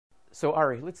So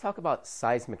Ari, let's talk about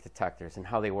seismic detectors and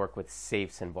how they work with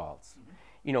safes and vaults.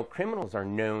 You know, criminals are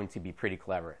known to be pretty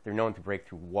clever. They're known to break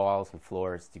through walls and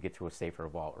floors to get to a safe or a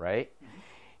vault, right?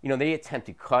 You know, they attempt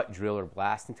to cut, drill, or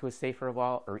blast into a safe or a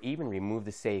vault, or even remove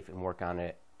the safe and work on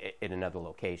it at another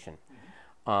location.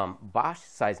 Bosch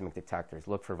seismic detectors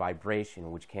look for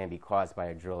vibration, which can be caused by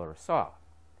a drill or a saw.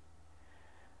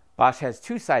 Bosch has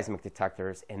two seismic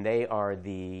detectors, and they are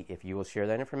the, if you will share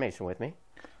that information with me.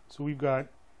 So we've got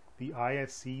the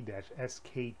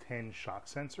ISC-SK10 shock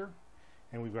sensor,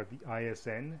 and we've got the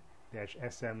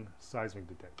ISN-SM seismic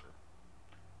detector.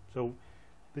 So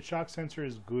the shock sensor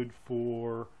is good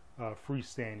for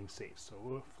freestanding safes, so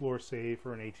a floor safe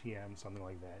or an ATM, something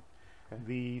like that. Okay.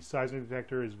 The seismic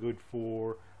detector is good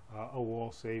for a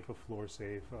wall safe, a floor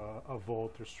safe, a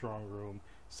vault or strong room,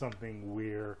 something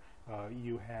where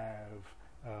you have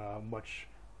much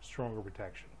stronger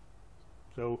protection.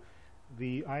 So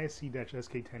the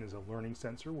ISC-SK10 is a learning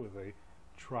sensor with a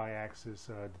tri-axis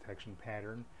detection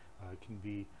pattern. It can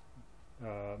be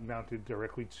mounted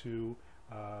directly to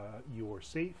your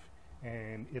safe,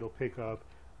 and it'll pick up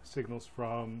signals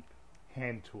from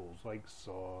hand tools like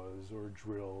saws or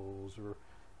drills or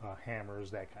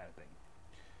hammers, that kind of thing.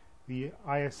 The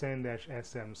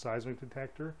ISN-SM seismic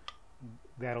detector,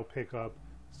 that'll pick up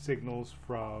signals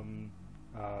from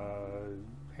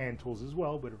hand tools as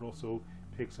well, but it also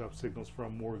picks up signals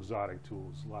from more exotic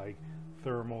tools like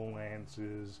thermal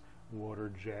lances, water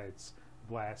jets,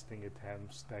 blasting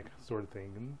attempts, that sort of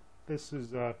thing. And this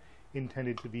is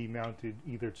intended to be mounted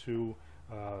either to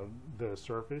the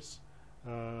surface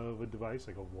of a device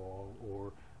like a wall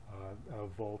or a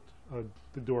vault,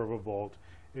 the door of a vault.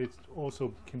 It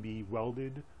also can be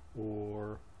welded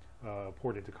or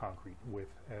poured into concrete with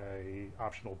a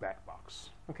optional back box.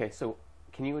 Okay, so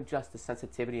can you adjust the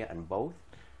sensitivity on both?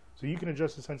 So you can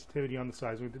adjust the sensitivity on the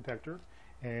seismic detector,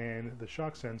 and the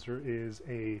shock sensor is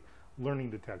a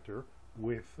learning detector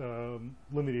with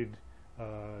limited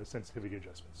sensitivity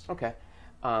adjustments. Okay.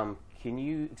 Can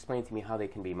you explain to me how they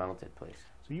can be mounted, please?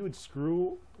 So you would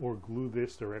screw or glue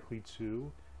this directly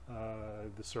to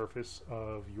the surface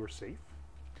of your safe,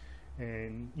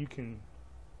 and you can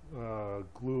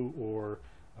glue or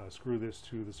screw this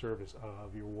to the surface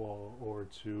of your wall or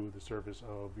to the surface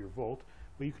of your vault.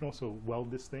 But you can also weld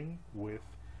this thing with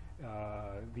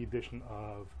the addition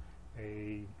of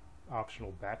a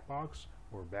optional back box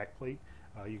or back plate.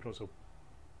 You can also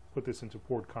put this into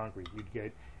poured concrete. You'd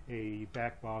get a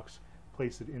back box,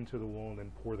 place it into the wall, and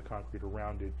then pour the concrete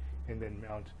around it, and then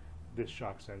mount this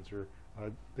shock sensor,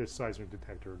 this seismic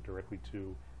detector, directly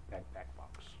to that back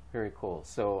box. Very cool.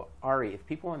 So Ari, if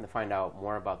people want to find out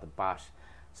more about the Bosch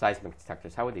seismic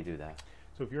detectors, how would they do that?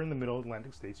 So if you're in the Middle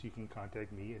Atlantic states, you can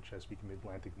contact me at Chesapeake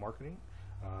Mid-Atlantic Marketing.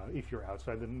 If you're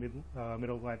outside the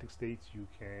Middle Atlantic states, you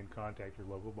can contact your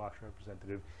local Bosch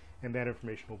representative, and that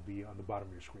information will be on the bottom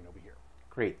of your screen over here.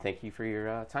 Great. Thank you for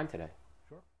your time today.